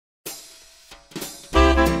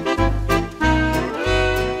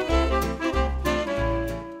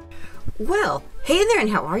Well, hey there,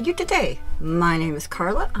 and how are you today? My name is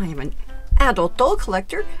Carla. I am an adult doll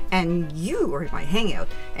collector, and you are my hangout.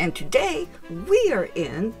 And today, we are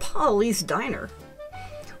in Polly's Diner.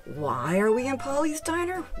 Why are we in Polly's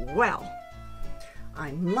Diner? Well,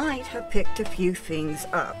 I might have picked a few things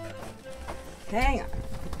up. Hang on.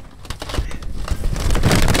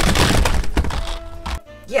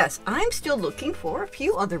 Yes, I'm still looking for a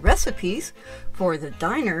few other recipes for the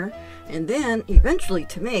diner and then eventually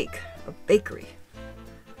to make a bakery.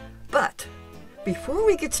 But before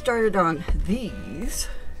we get started on these,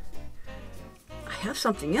 I have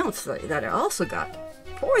something else that I also got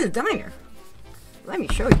for the diner. Let me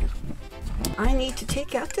show you. I need to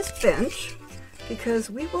take out this bench because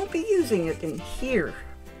we won't be using it in here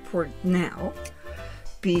for now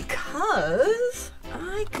because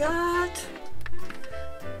I got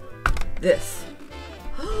this.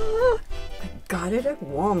 I got it at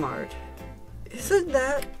Walmart. Isn't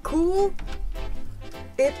that cool?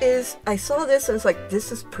 It is. I saw this and it's like,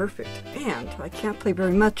 this is perfect. And I can't play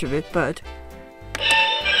very much of it, but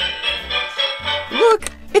look,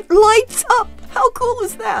 it lights up. How cool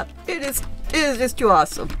is that? It is just too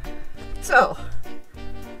awesome. So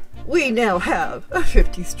we now have a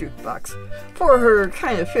 50s jukebox for her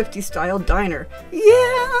kind of 50s style diner.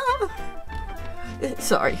 Yeah.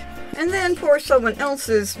 Sorry. And then for someone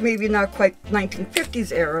else's, maybe not quite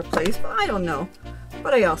 1950s era place, but I don't know.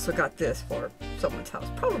 But I also got this for someone's house,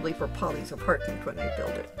 probably for Polly's apartment when they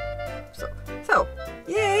build it. So,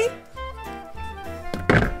 yay!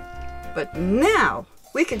 But now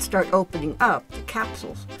we can start opening up the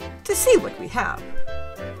capsules to see what we have.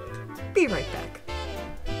 Be right back.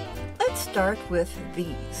 Let's start with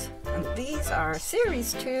these. And these are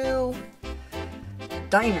Series 2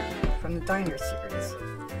 Diner, from the Diner series.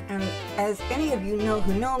 And as any of you know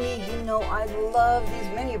who know me, you know I love these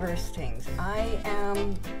Miniverse things. I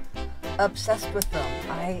am obsessed with them.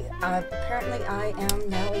 Apparently I am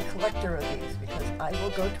now a collector of these because I will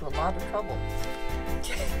go to a lot of trouble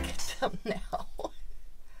to get them now.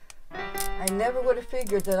 I never would have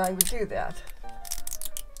figured that I would do that.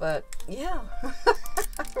 But yeah,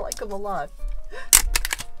 I like them a lot.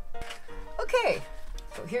 Okay,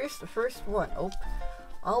 so here's the first one.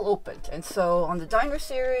 All opened. And so on the Diner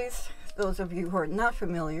series, those of you who are not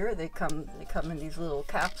familiar, they come in these little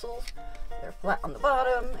capsules. They're flat on the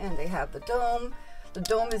bottom and they have the dome. The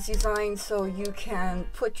dome is designed so you can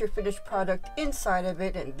put your finished product inside of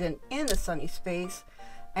it and then in a sunny space,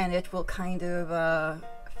 and it will kind of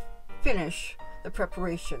finish the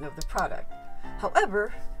preparation of the product.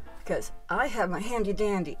 However, because I have my handy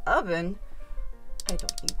dandy oven, I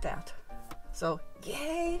don't need that. So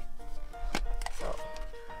yay! So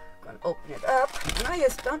I'm going to open it up, and I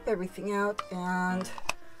just dump everything out, and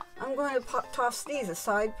I'm going to toss these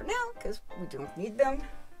aside for now because we don't need them.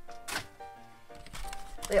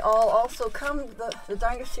 They all also come, the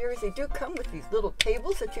Diner series, they do come with these little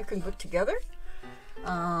tables that you can put together.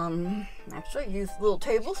 Actually, I use little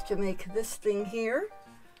tables to make this thing here.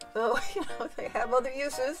 So, you know, they have other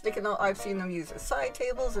uses. They can I've seen them use as side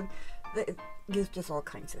tables, and they use just all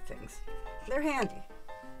kinds of things. They're handy.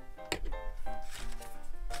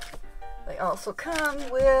 They also come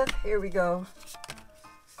with, here we go,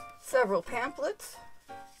 several pamphlets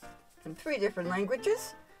in 3 different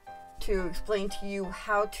languages to explain to you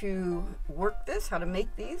how to work this, how to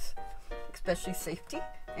make these, especially safety.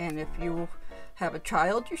 And if you have a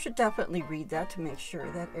child, you should definitely read that to make sure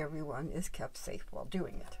that everyone is kept safe while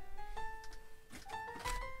doing it.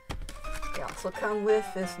 They also come with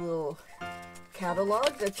this little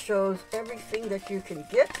catalog that shows everything that you can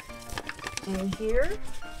get in here.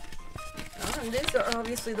 And these are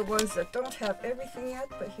obviously the ones that don't have everything yet,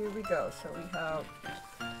 but here we go. So we have,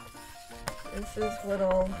 this is what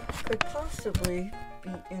all could possibly be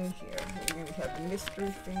in here. And we have the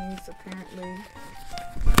mystery things, apparently.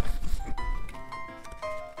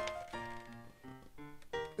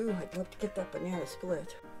 Ooh, I'd love to get that banana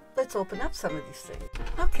split. Let's open up some of these things.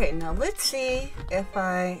 Okay, now let's see if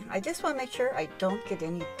I just want to make sure I don't get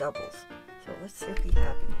any doubles. So let's see what we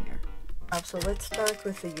have in here. So let's start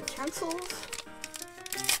with the utensils.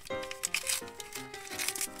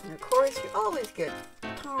 And of course, you always get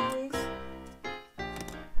tongs.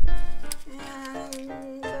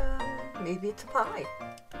 And maybe it's a pie.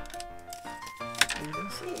 We will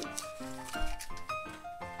see.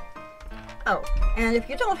 Oh, and if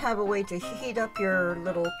you don't have a way to heat up your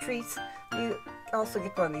little treats, you also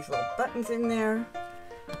get one of these little buttons in there.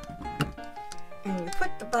 And you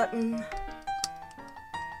put the button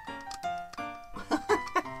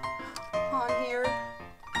on here.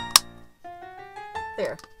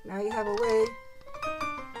 There. Now you have a way,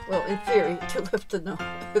 well, in theory, to lift the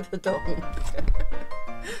the dome.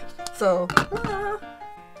 So,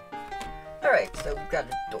 all right, so we've got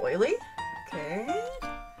a doily. Okay,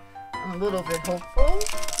 I'm a little bit hopeful.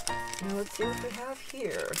 Now let's see what we have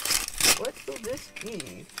here. What will this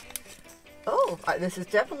be? Oh, this is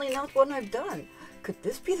definitely not one I've done. Could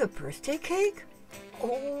this be the birthday cake?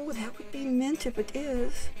 Oh, that would be mint if it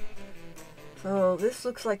is. So this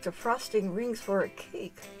looks like the frosting rings for a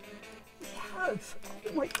cake. Yes.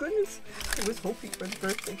 Oh my goodness. I was hoping for the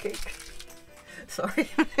birthday cake. Sorry.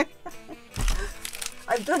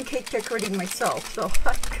 I've done cake decorating myself, so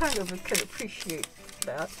I kind of can appreciate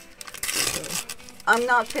that. So, I'm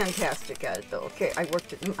not fantastic at it though. Okay,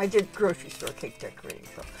 I did grocery store cake decorating,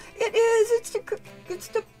 so it is. It's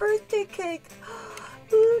the birthday cake.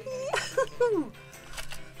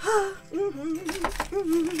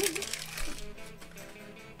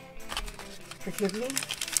 Forgive me.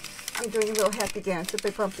 I'm doing a little happy dance. If I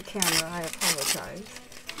bump the camera, I apologize.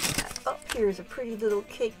 Up here is a pretty little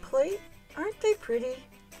cake plate. Aren't they pretty?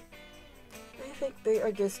 I think they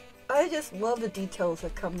are just, I just love the details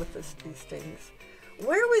that come with these things.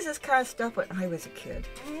 Where was this kind of stuff when I was a kid?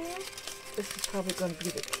 This is probably going to be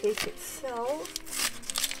the cake itself.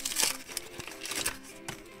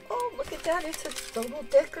 Oh, look at that. It's a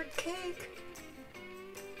double-decker cake.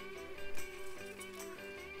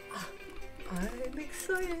 I'm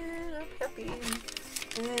excited. I'm happy.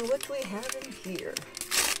 And what do we have in here?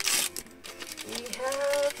 We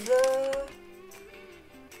have the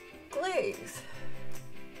glaze.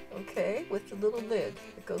 Okay, with the little lid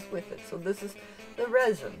that goes with it. So this is the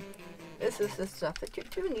resin. This is the stuff that you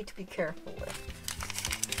do need to be careful with.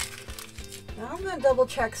 Now I'm going to double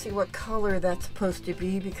check, see what color that's supposed to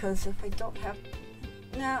be, because if I don't have,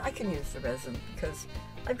 I can use the resin because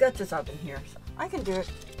I've got this oven here, so I can do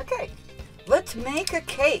it. Okay, let's make a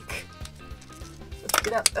cake. Let's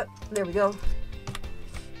get up. There we go.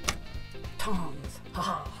 Tongs.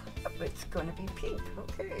 Ah, it's going to be pink.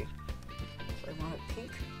 Okay. So I want a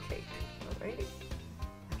pink cake. Alrighty.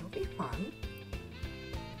 That'll be fun.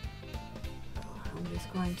 So I'm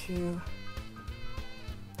just going to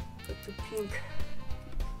put the pink.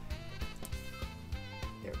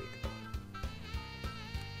 There we go.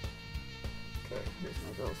 Okay, here's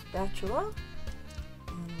my little spatula.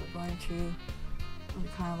 And we're going to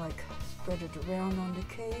kind of like spread it around on the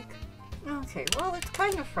cake. Okay, well, it's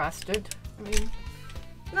kind of frosted. I mean,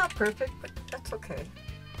 not perfect, but that's okay.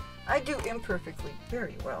 I do imperfectly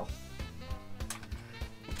very well.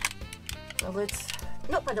 So let's,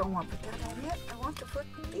 nope, I don't want to put that on yet. I want to put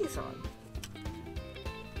these on.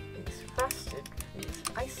 These frosted, these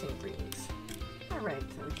icing rings. All right,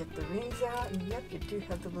 so we get the rings out, and yep, you do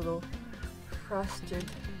have the little frosted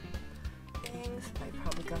things. I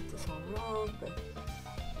probably got this all wrong, but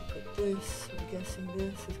I put this, I'm guessing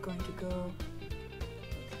this is going to go,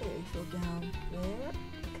 okay, so down there,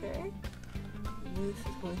 okay. This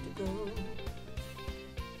is going to go on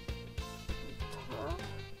top.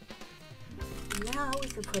 Now we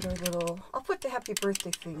can put our little, I'll put the happy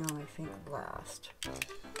birthday thing on, I think, last.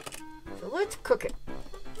 So let's cook it.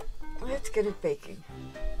 Let's get it baking.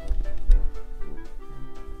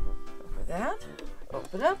 So for that,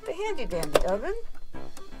 open up the handy dandy oven.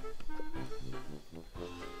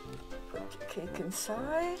 Put the cake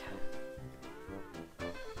inside.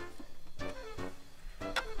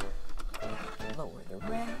 Lower the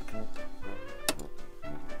rack.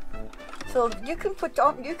 So you can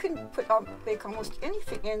bake almost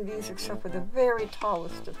anything in these except for the very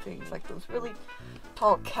tallest of things, like those really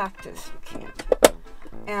tall cactus. You can't.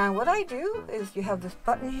 And what I do is you have this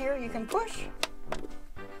button here you can push.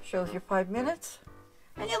 Shows you 5 minutes,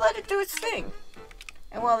 and you let it do its thing.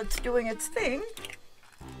 And while it's doing its thing,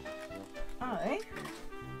 I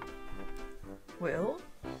will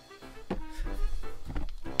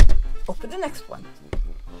open the next one.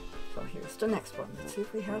 So here's the next one. Let's see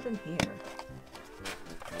if we have in here.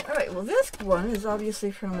 Alright, well this one is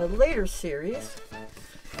obviously from a later series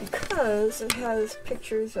because it has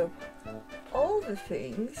pictures of all the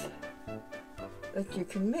things that you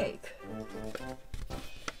can make.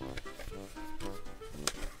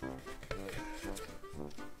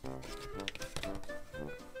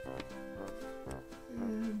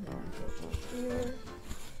 And then go here.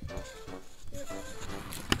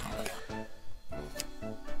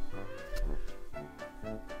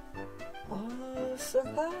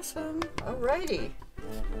 Awesome. Alrighty.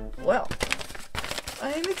 Well,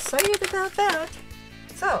 I'm excited about that.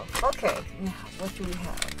 So, okay, now what do we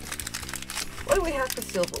have? What do we have for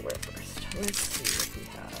silverware first? Let's see what we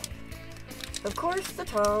have. Of course, the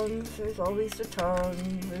tongs. There's always the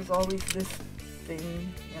tongue. There's always this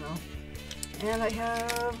thing, you know. And I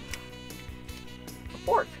have a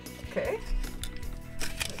 4th. Okay.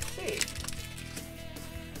 Let's see.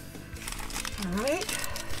 All right.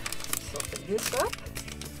 So open this up.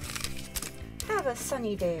 Have a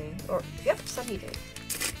sunny day. Or, yep, sunny day.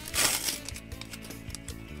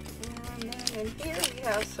 And then in here we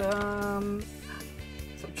have some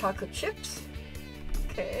chocolate chips.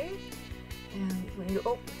 Okay. And when you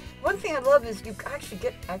open, one thing I love is you actually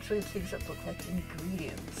get things that look like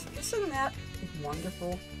ingredients. Isn't that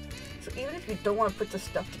wonderful? So even if you don't want to put the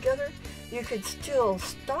stuff together, you could still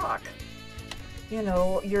stock, you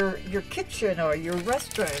know, your kitchen or your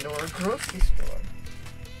restaurant or a grocery store.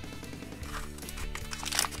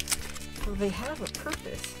 So they have a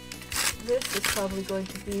purpose. This is probably going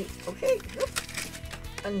to be, okay, whoop,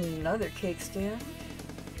 another cake stand.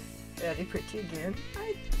 Very pretty again.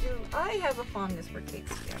 I have a fondness for cake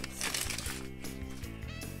stands.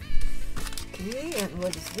 Okay, and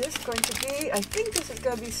what is this going to be? I think this is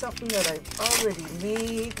going to be something that I've already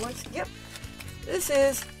made once. Yep, this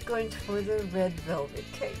is going for the red velvet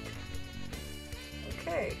cake.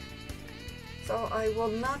 Okay, so I will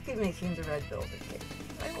not be making the red velvet cake.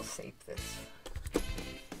 I will save this.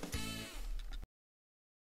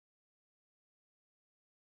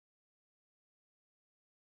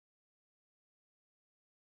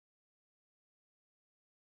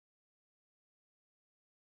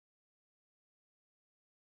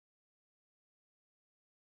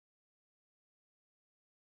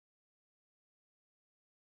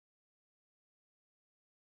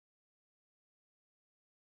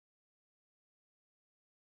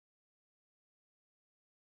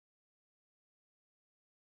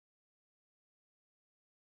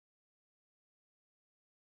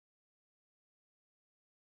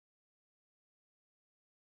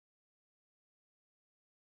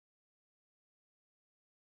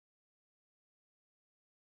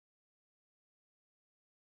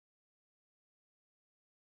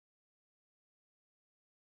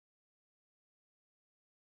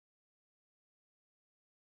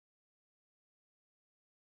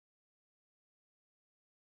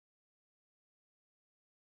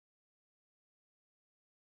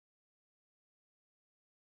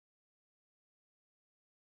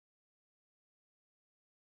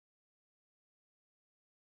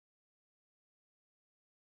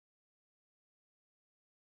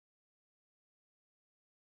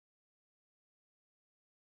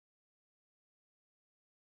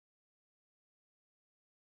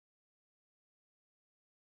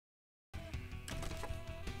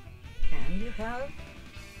 And you have,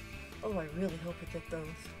 oh, I really hope I get those.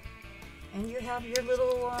 And you have your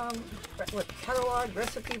little, what, catalog,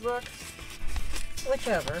 recipe book,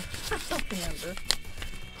 whichever, I don't remember.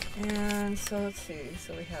 And so let's see,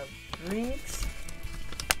 so we have drinks.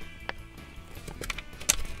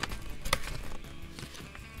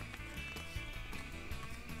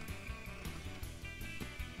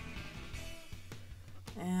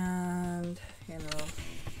 And, you know,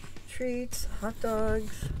 treats, hot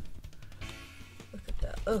dogs. Look at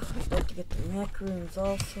that. Oh, I'd like to get the macaroons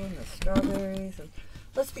also, and the strawberries. And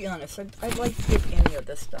let's be honest, I'd like to get any of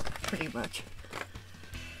this stuff, pretty much.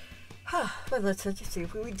 But let's just see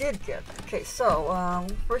what we did get. Okay, so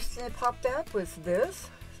first thing that popped out was this.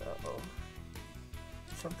 So,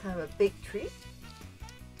 some kind of a baked treat.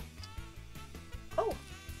 Oh,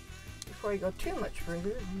 before I go too much further,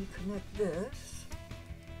 let me connect this.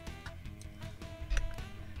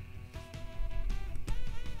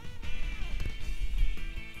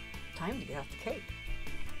 Time to get out the cake.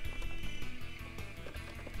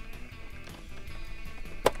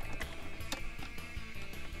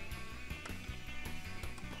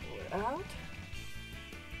 Pull it out.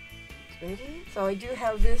 It's ready. So I do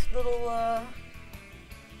have this little, I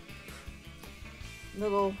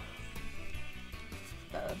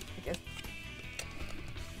guess,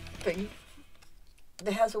 thing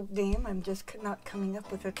that has a name. I'm just not coming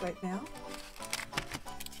up with it right now.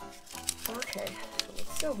 Okay.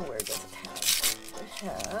 Silverware does it have? It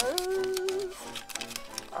has,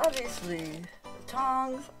 obviously, the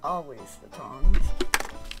tongs, always the tongs.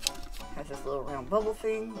 Has this little round bubble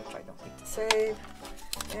thing, which I don't need to save.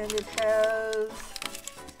 And it has,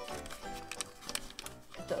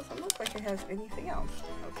 it doesn't look like it has anything else,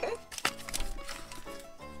 okay?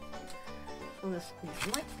 So these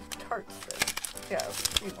might be tarts that have a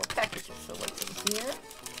few more packages, so what's in here?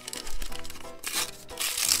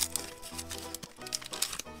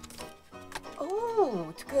 Oh,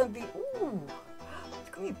 it's gonna be, ooh, it's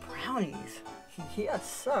gonna be brownies. Yes,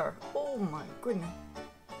 sir. Oh my goodness.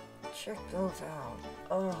 Check those out.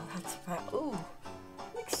 Oh, that's fat. Ooh,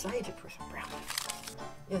 I'm excited for some brownies.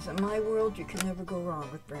 Yes, in my world, you can never go wrong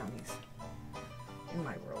with brownies. In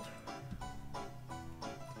my world.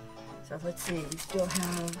 So let's see, we still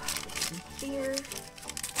have here.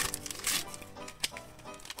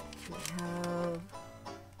 We have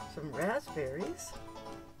some raspberries.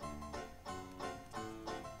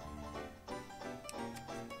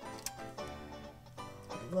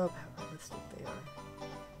 I love how realistic they are.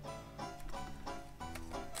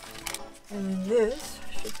 And then this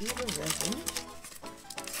should be the resin.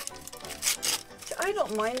 I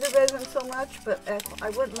don't mind the resin so much, but I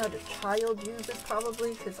wouldn't let a child use it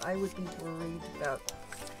probably, because I would be worried about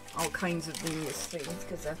all kinds of various things,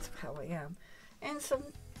 because that's how I am. And some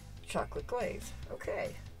chocolate glaze.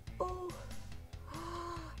 Okay. Oh,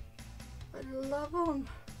 I love them.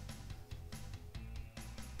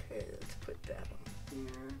 Okay, let's put that on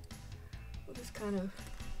here. We'll just kind of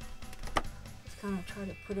try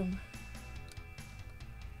to put them.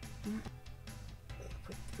 Okay,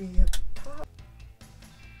 put 3 up top.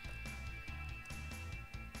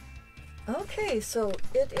 Okay, so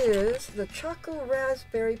it is the Choco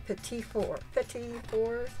Raspberry Petit Four. Petit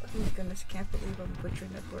Fours? Oh my goodness, can't believe I'm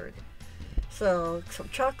butchering that word. So, some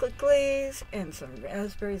chocolate glaze and some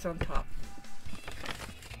raspberries on top.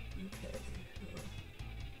 Okay.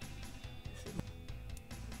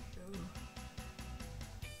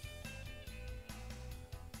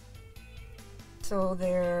 So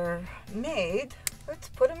they're made. Let's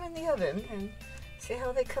put them in the oven and see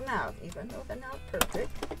how they come out, even though they're not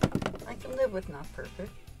perfect. I can live with not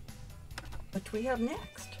perfect. What do we have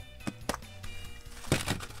next?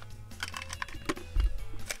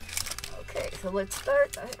 Okay, so let's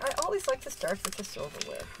start. I always like to start with the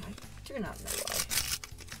silverware. I do not know why.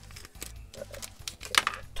 Okay,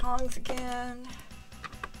 tongs again.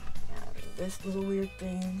 And this little weird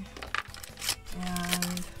thing.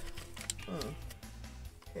 And,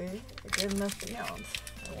 okay, again, melons.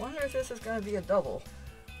 I wonder if this is going to be a double.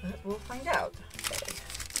 But we'll find out. Okay,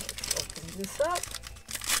 let's open this up.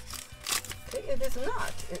 Okay, it is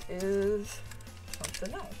not. It is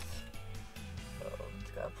something else. So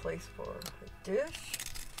it's got a place for a dish.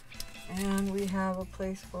 And we have a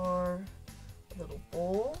place for a little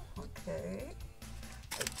bowl. Okay.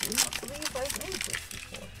 I do not believe I've made this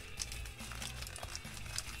before.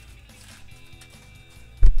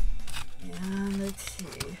 And let's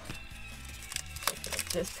see. Open up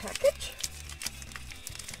this package.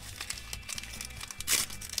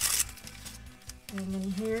 And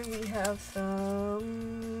then here we have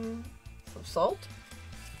some salt.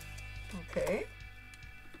 Okay.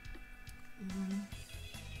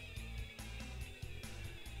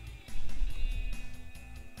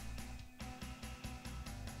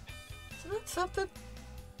 Isn't that something?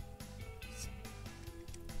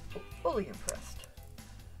 Fully impressed.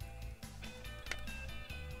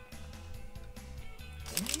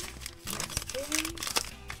 Okay, next thing.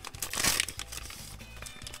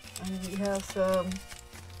 And we have some,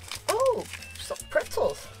 some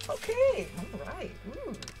pretzels. Okay, all right.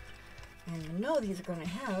 Ooh. And you know these are going to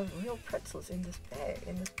have real pretzels in this bag,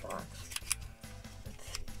 in this box. Let's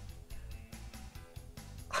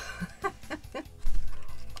see.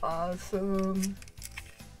 Awesome.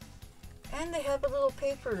 And they have a little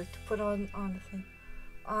paper to put on the thing.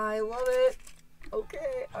 I love it.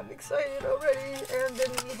 Okay, I'm excited already. And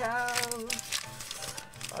then we have,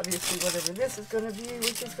 obviously, whatever this is going to be,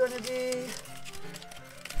 which is going to be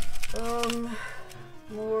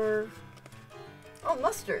more,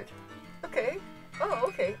 mustard. Okay. Oh,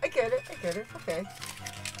 okay. I get it. Okay.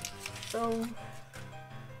 So,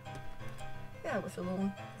 yeah, with a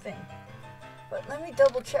little thing. But let me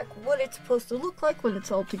double check what it's supposed to look like when it's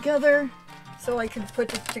all together, so I can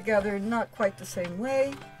put it together not quite the same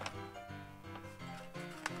way.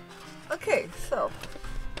 Okay, so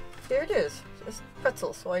here it is. It's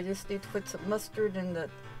pretzels. So I just need to put some mustard in the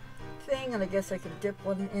thing, and I guess I can dip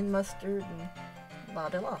one in mustard and la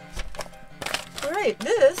da la. Alright,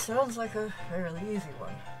 this sounds like a fairly easy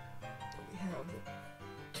one. We have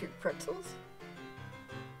 2 pretzels.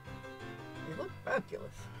 They look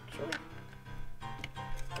fabulous, actually.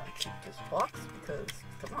 Gotta keep this box because,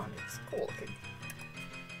 come on, it's cool looking.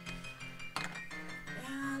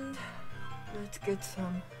 And let's get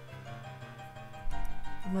some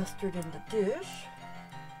mustard in the dish.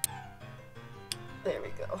 There we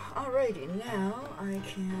go. Alrighty, now I'm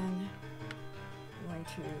going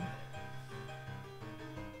to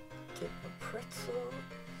dip a pretzel,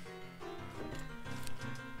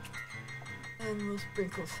 and we'll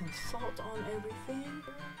sprinkle some salt on everything.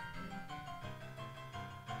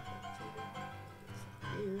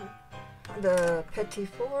 The Petit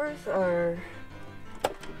Fours are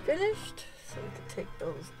finished, so we can take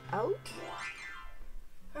those out.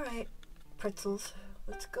 Alright, pretzels,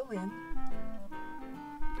 let's go in.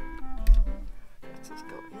 pieces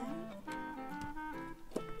go in.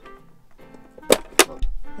 So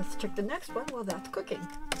let's check the next one while that's cooking.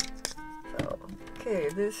 So, okay,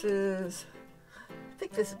 this is, I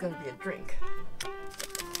think this is going to be a drink.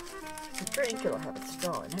 If it's a drink, it'll have a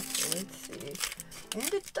straw in it, so let's see.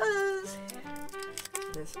 And it does!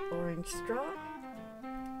 This orange straw.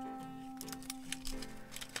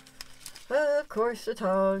 Of course, the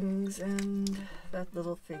tongs and that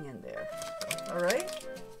little thing in there. So, alright.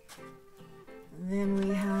 And then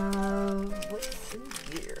we have, what's in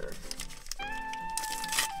here?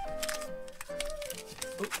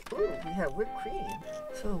 Ooh, we have whipped cream.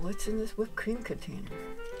 So what's in this whipped cream container?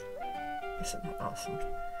 Isn't that awesome?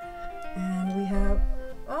 And we have,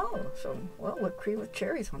 oh, some, well, whipped cream with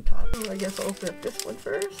cherries on top. I guess I'll open up this one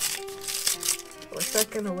first. Or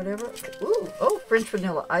second or whatever. Okay. Ooh, oh, French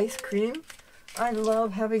vanilla ice cream. I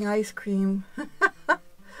love having ice cream.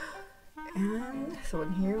 And so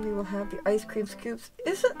in here we will have the ice cream scoops.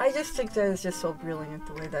 I just think that is just so brilliant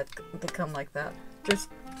the way that they come like that. Just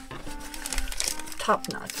top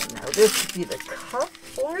notch. And now this would be the cup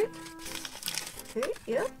for it. Okay,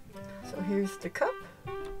 yeah. So here's the cup.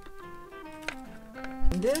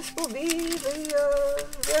 And this will be the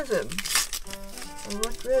resin. So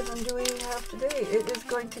what resin do we have today? It is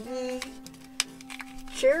going to be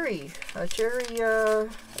cherry. A cherry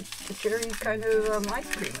kind of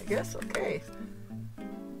ice cream, I guess. Okay.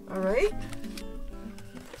 Alright.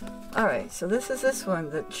 Alright, so this is this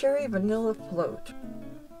one, the cherry vanilla float.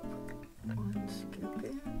 One scoop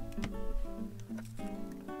in.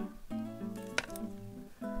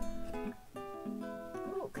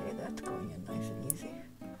 Okay, that's going in nice and easy.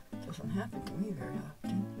 Doesn't happen to me very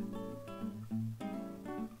often.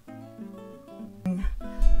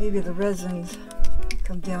 Maybe the resins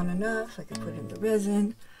come down enough so I can put in the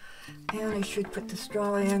resin. And I should put the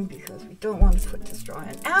straw in because we don't want to put the straw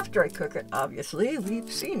in after I cook it, obviously. We've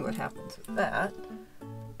seen what happens with that.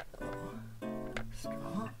 So,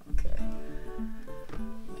 straw, okay.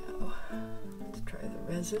 Now, let's try the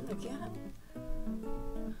resin again.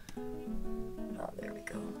 Oh, there we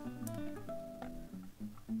go.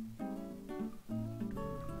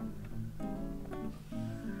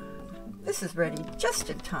 This is ready just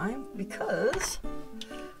in time because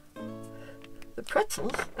the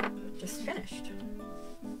pretzels just finished.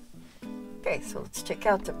 Okay, so let's check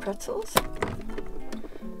out the pretzels.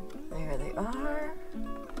 There they are.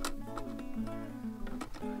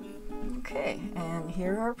 Okay, and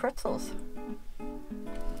here are pretzels.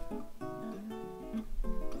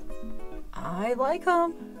 I like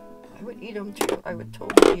them. I would eat them too. I would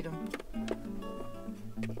totally eat them.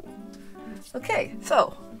 Okay,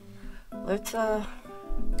 so let's time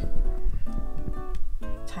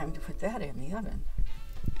to put that in the oven.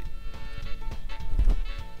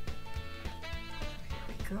 There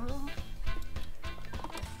we go.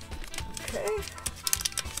 Okay.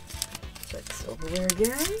 Check silverware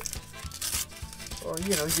again. Or,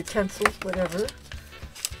 you know, utensils, whatever.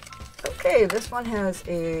 Okay, this one has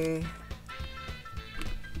a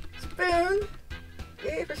spoon.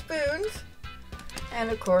 Yay for spoons. And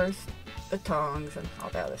of course, the tongs and all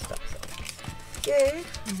that other stuff. So, yay.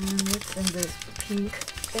 And what's in this pink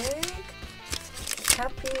bag?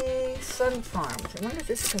 Happy Sun Farms. I wonder if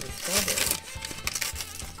this is going to be strawberries.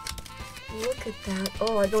 Look at that.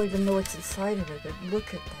 Oh, I don't even know what's inside of it, but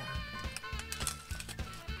look at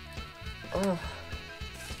that. Oh.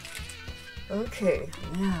 Okay,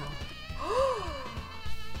 now.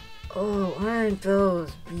 Oh, aren't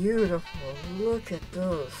those beautiful? Look at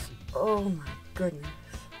those. Oh my goodness.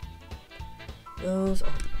 Those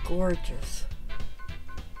are gorgeous.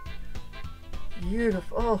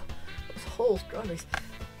 Beautiful. Oh, those whole strawberries.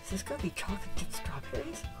 Is this going to be chocolate dipped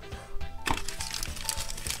strawberries?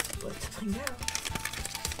 Let's find out.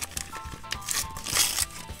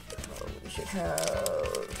 Oh, we should have,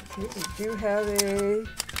 okay, we do have a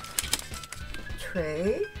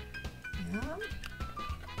tray.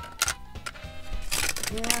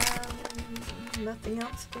 Yeah. And nothing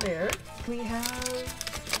else there. We have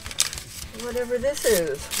whatever this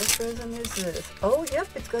is. What resin is this? Oh, yep,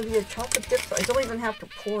 it's going to be a chocolate dip. So I don't even have to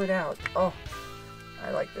pour it out. Oh,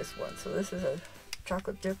 I like this one. So this is a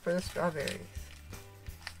chocolate dip for the strawberries.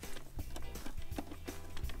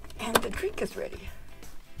 And the drink is ready.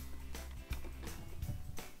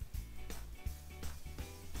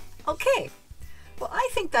 Okay, well, I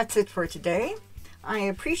think that's it for today. I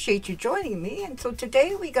appreciate you joining me. And so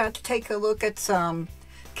today we got to take a look at some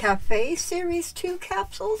Cafe Series 2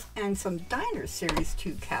 capsules and some Diner Series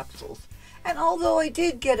 2 capsules. And although I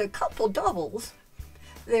did get a couple doubles,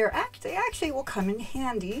 they actually will come in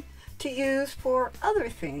handy to use for other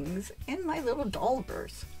things in my little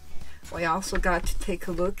dollverse. We also got to take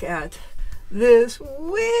a look at this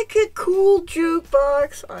wicked cool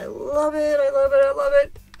jukebox. I love it, I love it, I love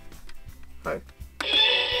it. Oh,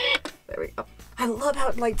 there we go. I love how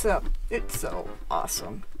it lights up. It's so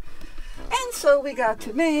awesome. And so we got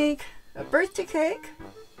to make a birthday cake.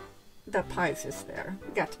 The pie's just there.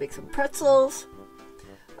 We got to make some pretzels,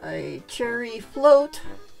 a cherry float,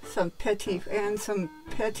 some petit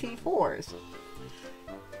fours.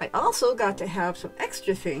 I also got to have some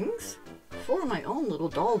extra things for my own little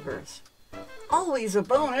dollverse. Always a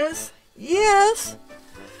bonus. Yes!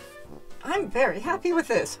 I'm very happy with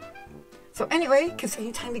this. So anyway, because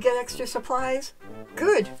anytime you get extra supplies,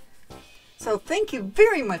 good. So thank you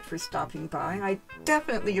very much for stopping by. I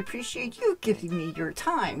definitely appreciate you giving me your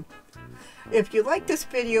time. If you like this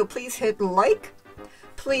video, please hit like.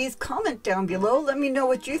 Please comment down below. Let me know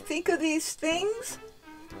what you think of these things.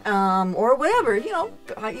 Or whatever, you know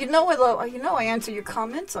I answer your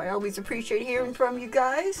comments. I always appreciate hearing from you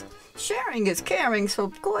guys. Sharing is caring, so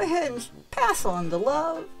go ahead and pass on the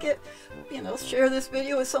love. Share this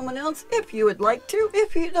video with someone else if you would like to.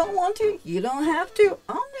 If you don't want to, you don't have to.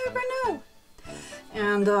 I'll never know.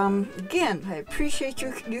 And again, I appreciate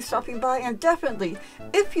you stopping by, and definitely,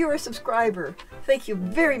 if you're a subscriber, thank you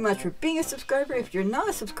very much for being a subscriber. If you're not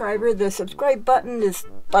a subscriber, the subscribe button is,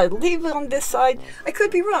 I leave it on this side. I could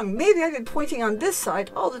be wrong. Maybe I've been pointing on this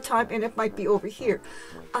side all the time, and it might be over here.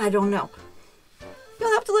 I don't know.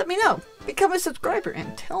 You'll have to let me know. Become a subscriber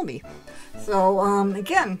and tell me. So,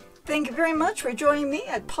 again, thank you very much for joining me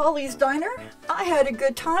at Polly's Diner. I had a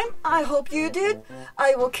good time. I hope you did.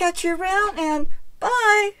 I will catch you around, and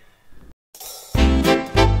bye!